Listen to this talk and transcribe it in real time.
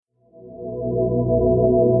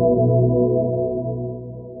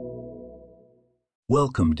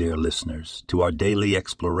Welcome, dear listeners, to our daily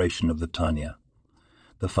exploration of the Tanya,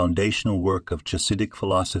 the foundational work of Chassidic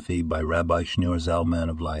philosophy by Rabbi Shneur Zalman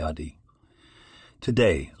of Liadi.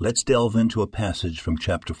 Today, let's delve into a passage from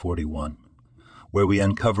chapter 41, where we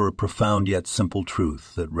uncover a profound yet simple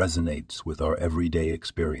truth that resonates with our everyday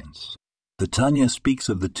experience. The Tanya speaks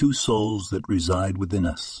of the two souls that reside within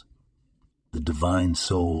us, the divine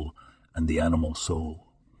soul and the animal soul.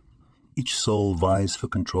 Each soul vies for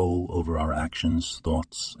control over our actions,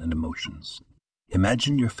 thoughts, and emotions.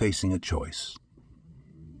 Imagine you're facing a choice.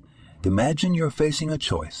 Imagine you're facing a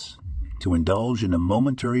choice to indulge in a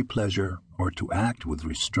momentary pleasure or to act with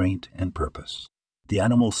restraint and purpose. The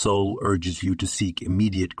animal soul urges you to seek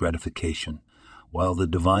immediate gratification, while the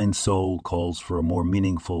divine soul calls for a more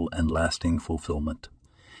meaningful and lasting fulfillment.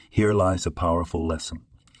 Here lies a powerful lesson.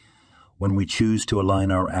 When we choose to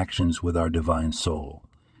align our actions with our divine soul,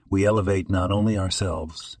 we elevate not only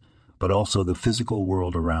ourselves, but also the physical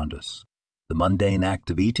world around us. The mundane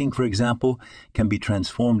act of eating, for example, can be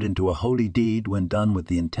transformed into a holy deed when done with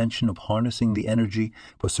the intention of harnessing the energy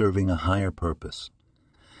for serving a higher purpose.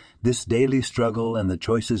 This daily struggle and the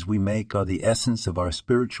choices we make are the essence of our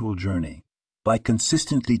spiritual journey. By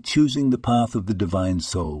consistently choosing the path of the divine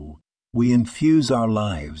soul, we infuse our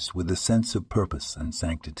lives with a sense of purpose and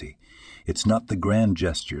sanctity. It's not the grand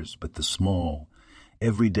gestures, but the small,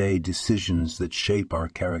 everyday decisions that shape our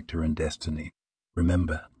character and destiny.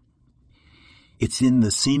 Remember, it's in the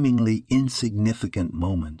seemingly insignificant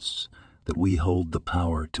moments that we hold the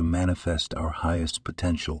power to manifest our highest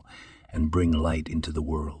potential and bring light into the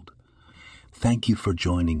world. Thank you for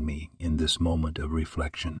joining me in this moment of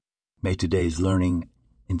reflection. May today's learning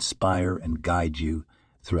inspire and guide you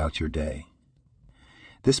throughout your day.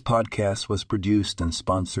 This podcast was produced and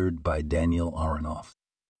sponsored by Daniel Aronoff.